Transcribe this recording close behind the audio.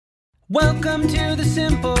Welcome to the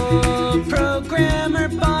Simple Programmer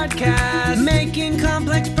Podcast, making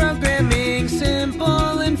complex programming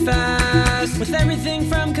simple and fast, with everything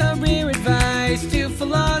from career advice to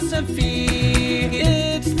philosophy.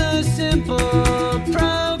 It's the Simple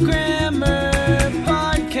Programmer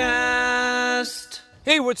Podcast.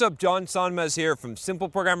 Hey, what's up? John Sonmez here from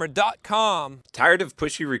SimpleProgrammer.com. Tired of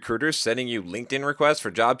pushy recruiters sending you LinkedIn requests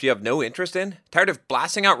for jobs you have no interest in? Tired of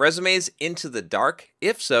blasting out resumes into the dark?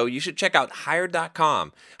 If so, you should check out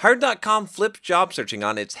Hired.com. Hired.com flips job searching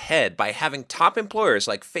on its head by having top employers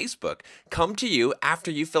like Facebook come to you after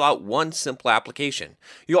you fill out one simple application.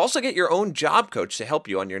 You also get your own job coach to help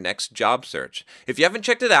you on your next job search. If you haven't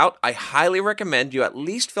checked it out, I highly recommend you at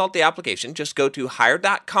least fill out the application. Just go to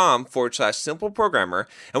Hired.com/SimpleProgrammer,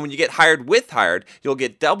 and when you get hired with Hired, you'll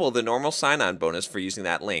get double the normal sign-on bonus for using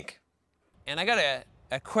that link. And I got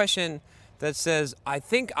a question that says, I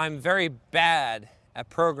think I'm very bad at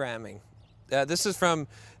programming. This is from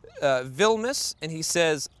Vilmus, and he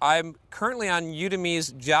says, I'm currently on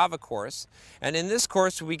Udemy's Java course, and in this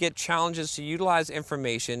course we get challenges to utilize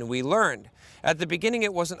information we learned. At the beginning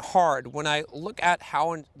it wasn't hard. When I look at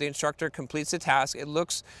how the instructor completes a task, it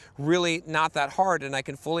looks really not that hard, and I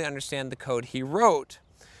can fully understand the code he wrote.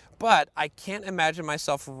 But I can't imagine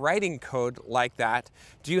myself writing code like that.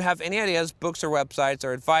 Do you have any ideas, books or websites,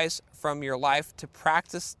 or advice from your life to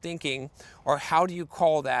practice thinking, or how do you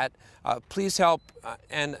call that? Please help,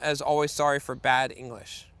 and as always, sorry for bad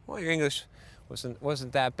English. Well, your English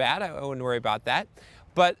wasn't that bad. I wouldn't worry about that.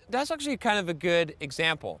 But that's actually kind of a good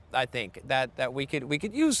example, I think, that we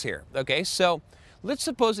could use here. Okay, so let's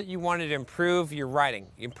suppose that you wanted to improve your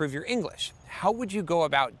writing, improve your English. How would you go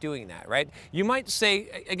about doing that, right? You might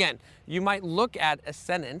say, again, you might look at a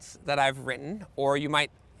sentence that I've written, or you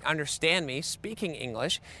might understand me speaking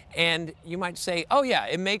English, and you might say, oh yeah,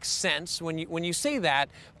 it makes sense when you say that,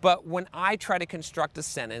 but when I try to construct a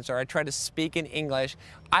sentence or I try to speak in English,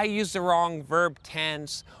 I use the wrong verb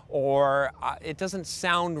tense, or it doesn't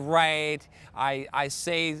sound right. I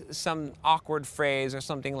say some awkward phrase or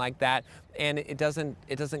something like that, and it doesn't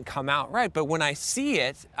come out right. But when I see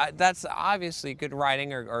it, that's obviously good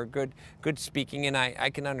writing or good speaking, and I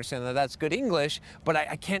can understand that that's good English, but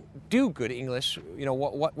I can't do good English. You know,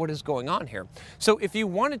 what is going on here? So if you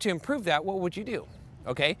wanted to improve that, what would you do?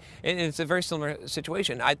 Okay, and it's a very similar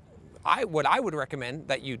situation. What I would recommend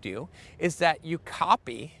that you do is that you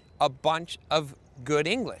copy a bunch of good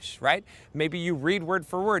English, right? Maybe you read word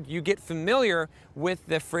for word. You get familiar with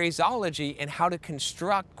the phraseology and how to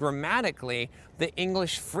construct grammatically the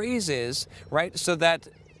English phrases, right? So that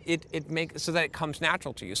it comes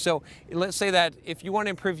natural to you. So let's say that if you want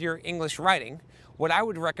to improve your English writing, what I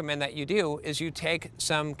would recommend that you do is you take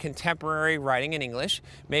some contemporary writing in English,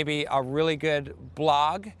 maybe a really good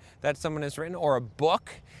blog that someone has written or a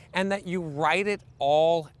book, and that you write it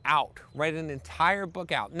all out. Write an entire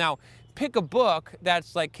book out. Now, pick a book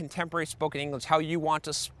that's like contemporary spoken English, how you want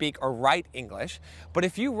to speak or write English. But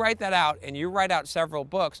if you write that out and you write out several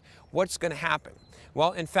books, what's going to happen?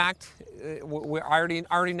 Well, in fact, I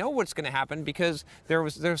already know what's going to happen, because there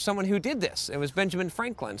was someone who did this. It was Benjamin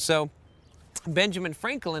Franklin. So Benjamin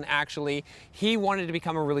Franklin, actually, he wanted to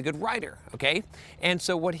become a really good writer, okay? And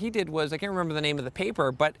so what he did was, I can't remember the name of the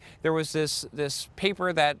paper, but there was this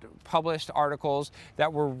paper that published articles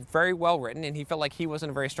that were very well written, and he felt like he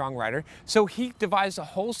wasn't a very strong writer. So he devised a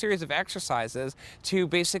whole series of exercises to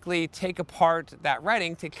basically take apart that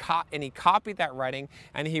writing, and he copied that writing,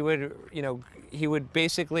 and he would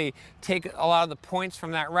basically take a lot of the points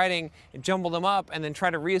from that writing, jumble them up, and then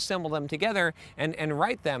try to reassemble them together and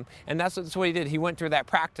write them. And that's what he did. He went through that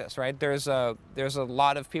practice, right? There's a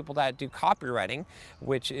lot of people that do copywriting,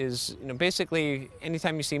 which is, basically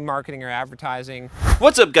anytime you see marketing or advertising.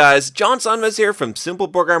 What's up, guys? John Sonmez here from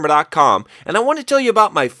SimpleProgrammer.com, and I want to tell you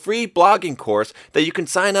about my free blogging course that you can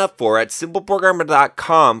sign up for at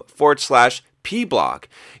SimpleProgrammer.com/pblog.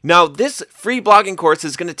 Now, this free blogging course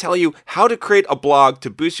is going to tell you how to create a blog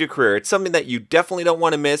to boost your career. It's something that you definitely don't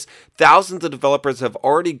want to miss. Thousands of developers have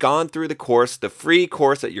already gone through the course, the free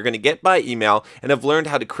course that you're going to get by email, and have learned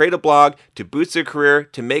how to create a blog to boost their career,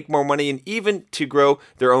 to make more money, and even to grow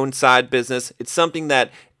their own side business. It's something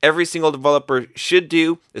that every single developer should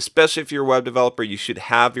do, especially if you're a web developer. You should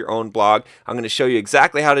have your own blog. I'm going to show you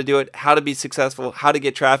exactly how to do it, how to be successful, how to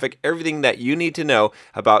get traffic, everything that you need to know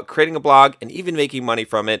about creating a blog and even making money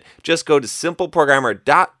from it. Just go to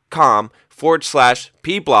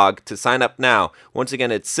simpleprogrammer.com/pblog to sign up now. Once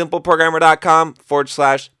again, it's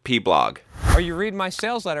simpleprogrammer.com/pblog. Or you read my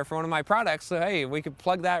sales letter for one of my products, so hey, we could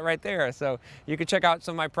plug that right there. So you could check out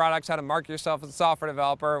some of my products, how to market yourself as a software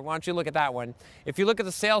developer. Why don't you look at that one? If you look at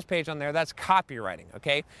the sales page on there, that's copywriting,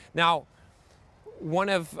 okay? Now, one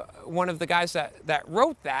of the guys that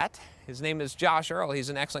wrote that, his name is Josh Earl. He's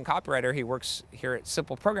an excellent copywriter. He works here at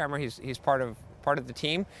Simple Programmer. He's part of the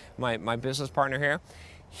team, my business partner here.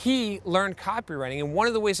 He learned copywriting, and one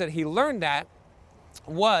of the ways that he learned that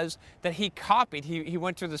was that he copied. He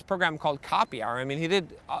went through this program called Copy Hour. I mean, he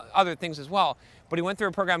did other things as well, but he went through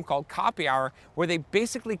a program called Copy Hour where they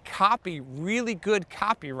basically copy really good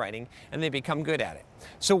copywriting and they become good at it.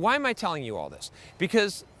 So why am I telling you all this?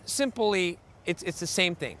 Because simply, it's the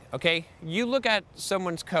same thing, okay? You look at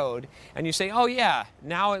someone's code and you say, oh yeah,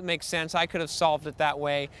 now it makes sense. I could have solved it that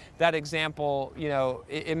way. That example, you know,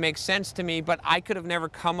 it makes sense to me, but I could have never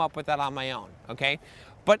come up with that on my own, okay?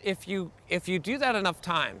 But if you do that enough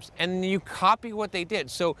times and you copy what they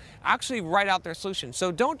did, so actually write out their solution.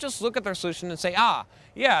 So don't just look at their solution and say, ah,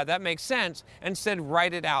 yeah, that makes sense. Instead,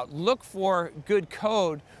 write it out. Look for good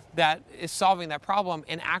code that is solving that problem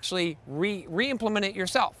and actually re-implement it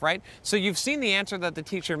yourself, right? So you've seen the answer that the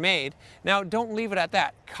teacher made. Now, don't leave it at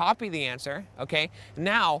that. Copy the answer, okay?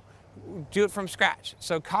 Now, do it from scratch.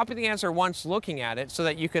 So copy the answer once looking at it so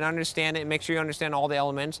that you can understand it and make sure you understand all the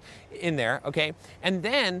elements in there, okay? And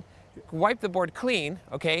then wipe the board clean,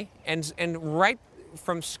 okay? And write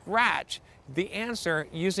from scratch the answer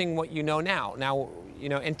using what you know now. Now, you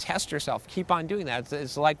know, and test yourself. Keep on doing that.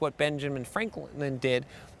 It's like what Benjamin Franklin did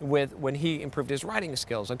when he improved his writing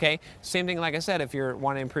skills, okay? Same thing, like I said, if you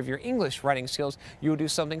want to improve your English writing skills, you would do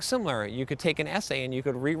something similar. You could take an essay and you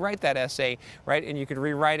could rewrite that essay, right? And you could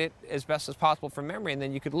rewrite it as best as possible from memory, and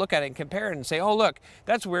then you could look at it and compare it and say, oh, look,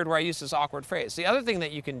 that's weird where I use this awkward phrase. The other thing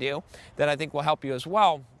that you can do that I think will help you as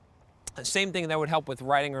well, same thing that would help with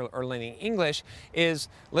writing or learning English is,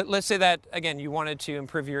 let's say that, again, you wanted to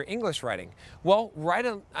improve your English writing. Well, write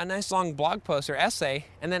a nice long blog post or essay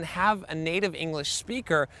and then have a native English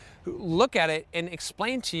speaker look at it and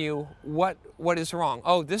explain to you what is wrong.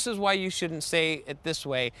 Oh, this is why you shouldn't say it this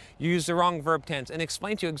way. You use the wrong verb tense, and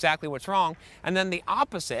explain to you exactly what's wrong. And then the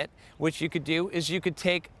opposite, which you could do, is you could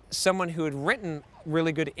take someone who had written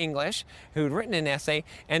really good English, who had written an essay,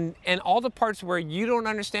 and all the parts where you don't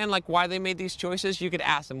understand, like why they made these choices, you could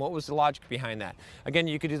ask them what was the logic behind that. Again,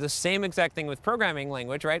 you could do the same exact thing with programming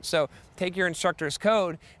language, right? So take your instructor's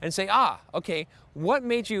code and say, okay, what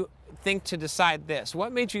made you think to decide this?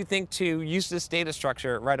 What made you think to use this data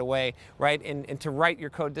structure right away, right? And to write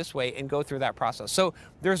your code this way and go through that process. So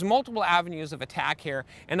there's multiple avenues of attack here.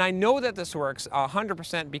 And I know that this works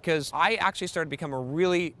 100% because I actually started to become a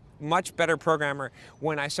really much better programmer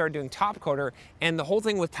when I started doing Topcoder. And the whole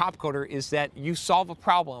thing with Topcoder is that you solve a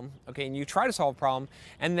problem, okay, and you try to solve a problem,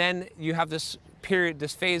 and then you have this period,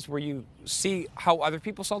 this phase where you see how other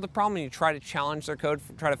people solve the problem and you try to challenge their code,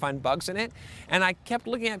 try to find bugs in it. And I kept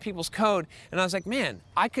looking at people's code and I was like, man,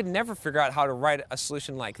 I could never figure out how to write a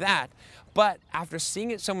solution like that. But after seeing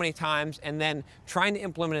it so many times and then trying to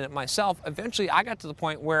implement it myself, eventually I got to the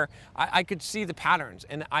point where I could see the patterns,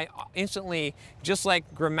 and I instantly, just like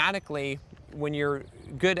grammatically, when you're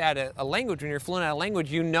good at a language, when you're fluent at a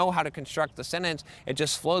language, you know how to construct the sentence. It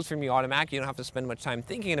just flows from you automatically. You don't have to spend much time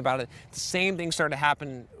thinking about it. The same thing started to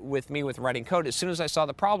happen with me with writing code. As soon as I saw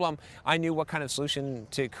the problem, I knew what kind of solution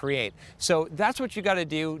to create. So that's what you got to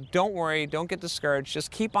do. Don't worry. Don't get discouraged.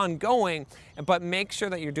 Just keep on going, but make sure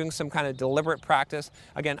that you're doing some kind of deliberate practice.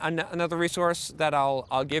 Again, another resource that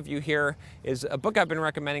I'll give you here is a book I've been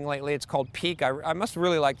recommending lately. It's called Peak. I must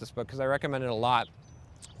really like this book because I recommend it a lot.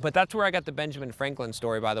 But that's where I got the Benjamin Franklin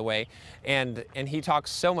story, by the way, and he talks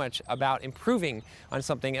so much about improving on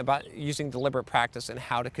something, about using deliberate practice and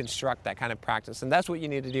how to construct that kind of practice. And that's what you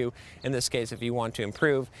need to do in this case if you want to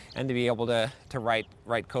improve and to be able to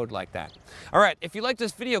write code like that. All right, if you like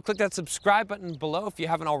this video, click that subscribe button below if you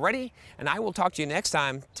haven't already, and I will talk to you next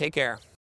time. Take care.